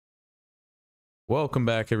Welcome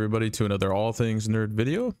back, everybody, to another All Things Nerd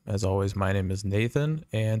video. As always, my name is Nathan,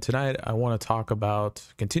 and tonight I want to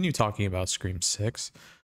continue talking about Scream 6,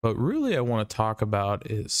 but really I want to talk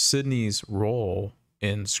about is Sidney's role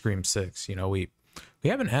in Scream 6. We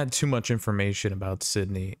haven't had too much information about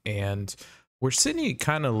Sidney, and where Sidney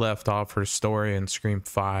kind of left off her story in Scream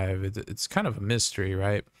 5, it's kind of a mystery,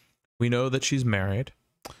 right? We know that she's married.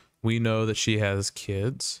 We know that she has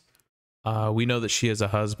kids. We know that she has a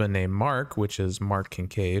husband named Mark, which is Mark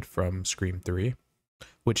Kincaid from Scream 3,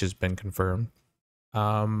 which has been confirmed.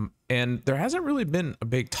 And there hasn't really been a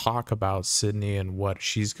big talk about Sidney and what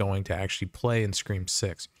she's going to actually play in Scream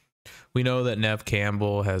 6. We know that Neve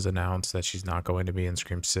Campbell has announced that she's not going to be in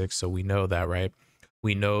Scream 6, so we know that, right?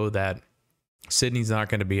 We know that Sidney's not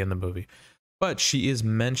going to be in the movie, but she is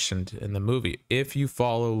mentioned in the movie. If you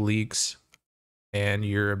follow leaks and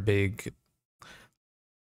you're a big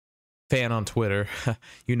fan on Twitter,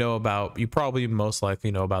 you probably most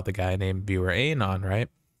likely know about the guy named Viewer Anon, right?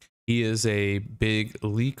 He is a big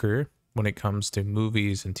leaker when it comes to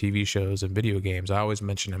movies and TV shows and video games. I always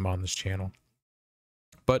mention him on this channel.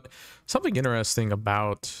 But something interesting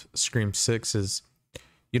about Scream 6 is,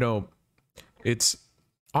 it's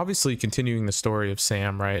obviously continuing the story of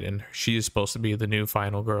Sam, right? And she is supposed to be the new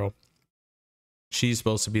final girl. She's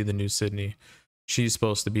supposed to be the new Sidney. She's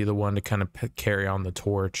supposed to be the one to kind of carry on the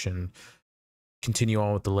torch and continue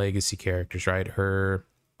on with the legacy characters, right? Her,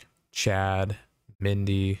 Chad,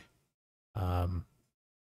 Mindy,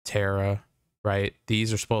 Tara, right?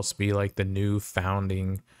 These are supposed to be like the new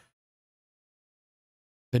founding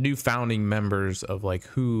members of like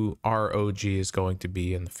who our OG is going to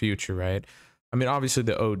be in the future, right? I mean, obviously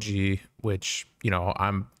the OG, which,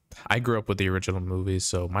 I grew up with the original movies,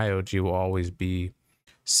 so my OG will always be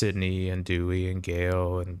Sidney and Dewey and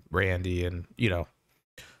Gail and Randy and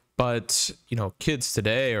but kids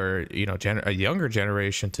today, or a younger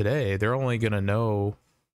generation today, they're only going to know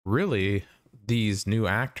really these new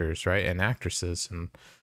actors, right, and actresses. And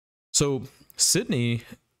so Sidney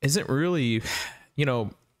isn't really a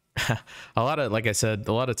lot of, like I said,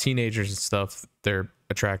 a lot of teenagers and stuff, they're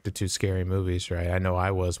attracted to scary movies, right? I know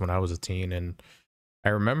I was when I was a teen, and I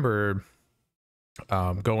remember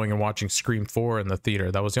going and watching Scream 4 in the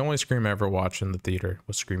theater. That was the only Scream I ever watched in the theater,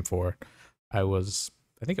 was Scream 4. I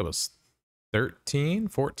think it was 13,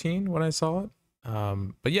 14 when I saw it.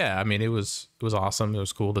 But yeah, I mean, it was awesome. It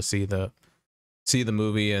was cool to see the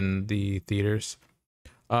movie in the theaters.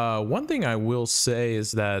 One thing I will say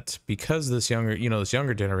is that because this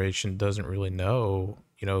younger generation doesn't really know,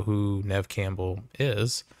 who Neve Campbell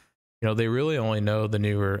is, they really only know the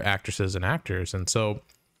newer actresses and actors. And so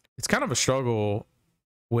it's kind of a struggle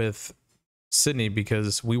with Sidney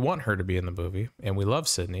because we want her to be in the movie and we love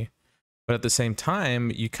Sidney, but at the same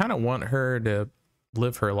time, you kind of want her to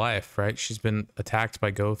live her life, right? She's been attacked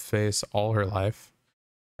by Ghostface all her life,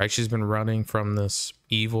 right? She's been running from this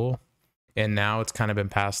evil, and now it's kind of been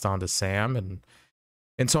passed on to Sam,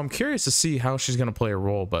 and so I'm curious to see how she's going to play a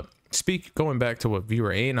role. But going back to what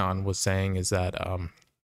Viewer Anon was saying, is that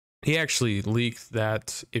he actually leaked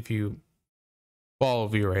that, if you follow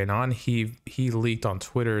Viewer Anon, he leaked on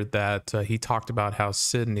Twitter that he talked about how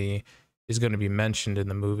Sidney is going to be mentioned in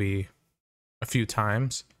the movie a few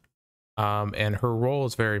times, and her role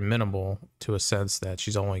is very minimal, to a sense that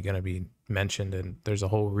she's only going to be mentioned, and there's a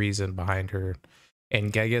whole reason behind her.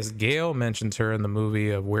 And I guess Gail mentions her in the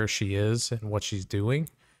movie of where she is and what she's doing.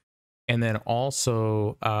 And then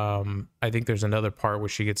also, I think there's another part where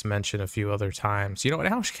she gets mentioned a few other times.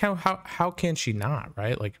 How can she not,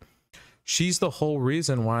 right? Like, she's the whole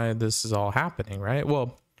reason why this is all happening, right?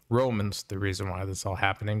 Well, Roman's the reason why this is all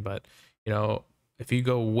happening, but if you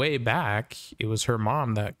go way back, it was her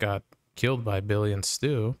mom that got killed by Billy and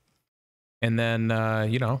Stu, and then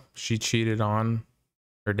she cheated on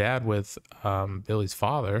her dad with Billy's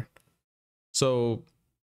father. So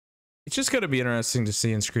it's just going to be interesting to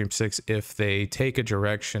see in Scream 6 if they take a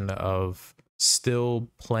direction of still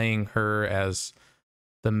playing her as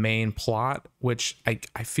the main plot, which I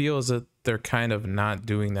feel is that they're kind of not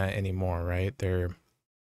doing that anymore, right? They're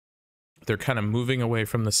kind of moving away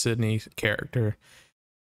from the Sidney character,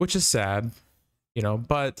 which is sad,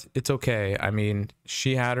 but it's okay. I mean,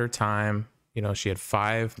 she had her time, she had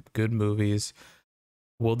 5 good movies.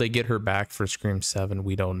 Will they get her back for Scream 7?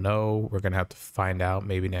 We don't know. We're going to have to find out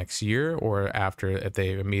maybe next year, or after, if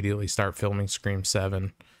they immediately start filming Scream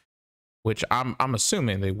 7, which I'm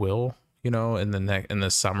assuming they will, in the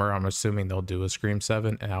summer. I'm assuming they'll do a Scream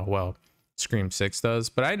 7. Well, Scream 6 does,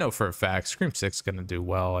 but I know for a fact Scream 6 is going to do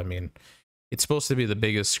well. I mean, it's supposed to be the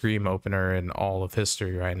biggest Scream opener in all of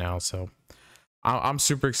history right now, so I'm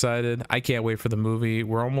super excited. I can't wait for the movie.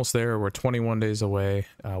 We're almost there. We're 21 days away.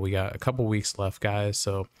 We got a couple weeks left, guys.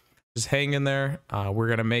 So just hang in there. We're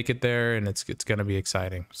gonna make it there, and it's gonna be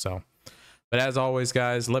exciting. So, but as always,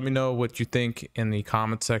 guys, let me know what you think in the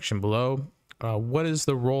comment section below. What is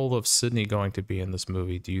the role of Sidney going to be in this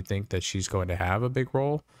movie? Do you think that she's going to have a big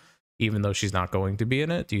role, even though she's not going to be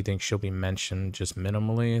in it? Do you think she'll be mentioned just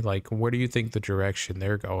minimally? Like, where do you think the direction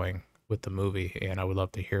they're going with the movie? And I would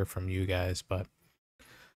love to hear from you guys. But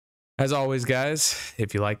as always, guys,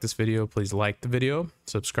 if you like this video, please like the video,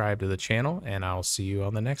 subscribe to the channel, and I'll see you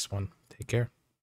on the next one. Take care.